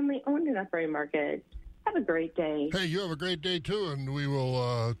 your family-owned and operated market. Have a great day. Hey, you have a great day, too, and we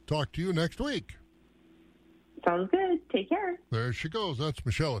will talk to you next week. Sounds good. Take care. There she goes. That's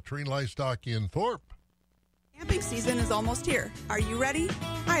Michelle at Treen Livestock in Thorpe. Camping season is almost here. Are you ready?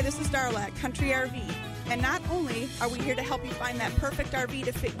 Hi, this is Darla at Country RV. And not only are we here to help you find that perfect RV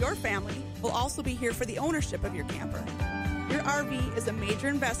to fit your family, we'll also be here for the ownership of your camper. Your RV is a major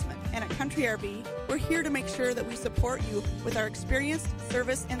investment, and at Country RV, we're here to make sure that we support you with our experienced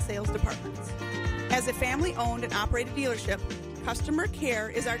service and sales departments. As a family-owned and operated dealership, customer care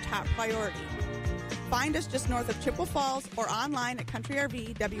is our top priority. Find us just north of Chippewa Falls or online at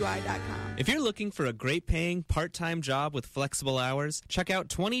countryrvwi.com. If you're looking for a great-paying part-time job with flexible hours, check out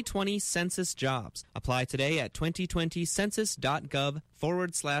 2020 Census Jobs. Apply today at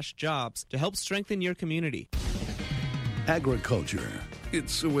 2020census.gov/jobs to help strengthen your community. Agriculture.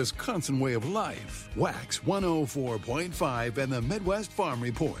 It's a Wisconsin way of life. Wax 104.5 and the Midwest Farm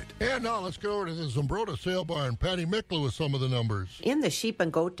Report. And now let's go over to the Zumbrota Sale Barn. Patty Mickla with some of the numbers. In the sheep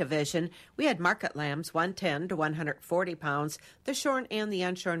and goat division, we had market lambs 110 to 140 pounds. The shorn and the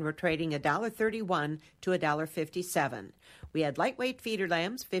unshorn were trading $1.31 to $1.57. We had lightweight feeder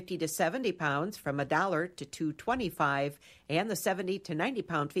lambs 50 to 70 pounds from $1 to $2.25, and the 70 to 90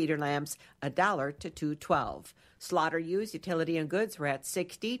 pound feeder lambs $1 to $2.12. Slaughter ewes, utility and goods were at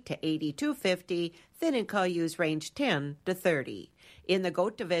 60 to 82.50. Thin and cull ewes ranged 10 to 30. In the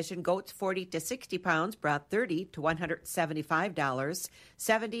goat division, goats 40 to 60 pounds brought $30 to $175.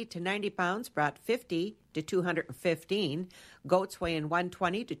 70 to 90 pounds brought $50 to $215. Goats weighing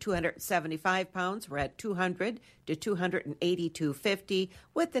 120 to 275 pounds were at $200 to $282.50,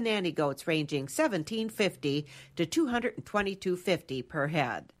 with the nanny goats ranging $17.50 to $222.50 per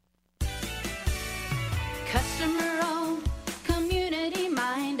head. Customer-owned,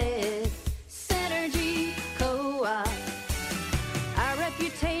 community-minded, Synergy Co-op. Our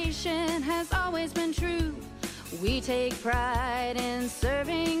reputation has always been true. We take pride in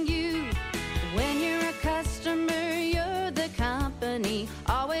serving you. When you're a customer, you're the company.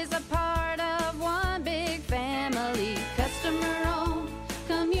 Always a part of one big family. Customer-owned,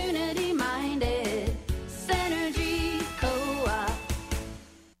 community-minded, Synergy Co-op.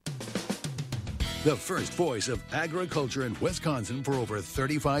 The first voice of agriculture in Wisconsin for over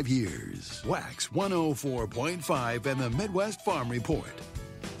 35 years. Wax 104.5 and the Midwest Farm Report.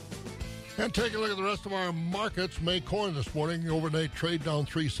 And take a look at the rest of our markets. May corn this morning, overnight trade down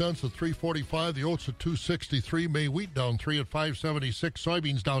 3 cents at $3.45. The oats at $2.63. May wheat down 3 at $5.76.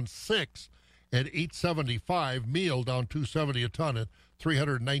 Soybeans down 6 at $8.75. Meal down $2.70 a ton at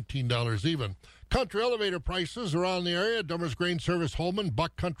 $319 even. Country elevator prices around the area. Dummer's Grain Service, Holman,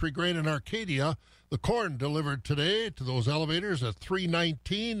 Buck Country Grain in Arcadia. The corn delivered today to those elevators at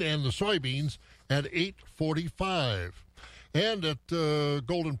 $3.19 and the soybeans at $8.45. And at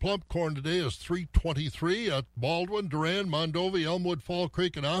Golden Plump, corn today is $3.23 at Baldwin, Durand, Mondovi, Elmwood, Fall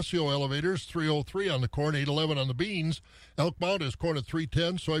Creek, and Osseo elevators. $3.03 on the corn, $8.11 on the beans. Elk Mount is corn at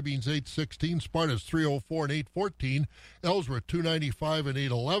 $3.10, soybeans $8.16, Sparta's $3.04 and $8.14, Ellsworth $2.95 and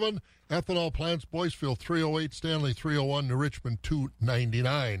 $8.11. Ethanol plants, Boyceville $3.08, Stanley $3.01, New Richmond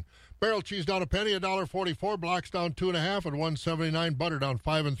 $2.99. Barrel cheese down a penny, $1.44. Blocks down 2.5 at $1.79. Butter down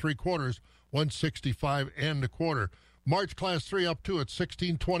 5 3/4, $1.65 1/4. March Class 3 up 2 at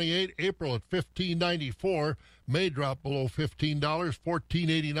 $16.28. April at $15.94. May dropped below $15,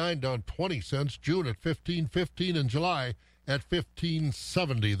 $14.89 down 20 cents. June at $15.15 and July at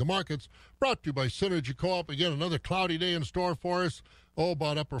 $15.70. The markets brought to you by Synergy Co-op. Again, another cloudy day in store for us.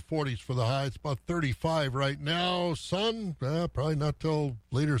 About upper 40s for the high. It's about 35 right now. Sun, probably not till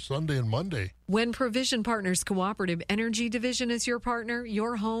later Sunday and Monday. When Provision Partners Cooperative Energy Division is your partner,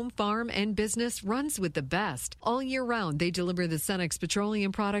 your home, farm, and business runs with the best. All year round, they deliver the Cenex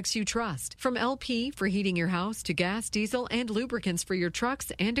petroleum products you trust. From LP for heating your house to gas, diesel, and lubricants for your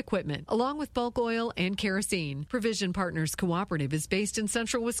trucks and equipment, along with bulk oil and kerosene. Provision Partners Cooperative is based in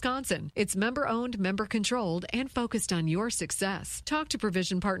central Wisconsin. It's member-owned, member-controlled, and focused on your success. Talk to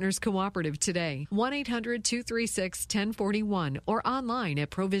Provision Partners Cooperative today. 1-800-236-1041 or online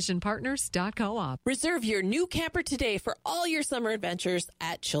at provisionpartners.com. Reserve your new camper today for all your summer adventures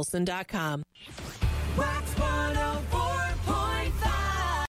at Chilson.com. Wax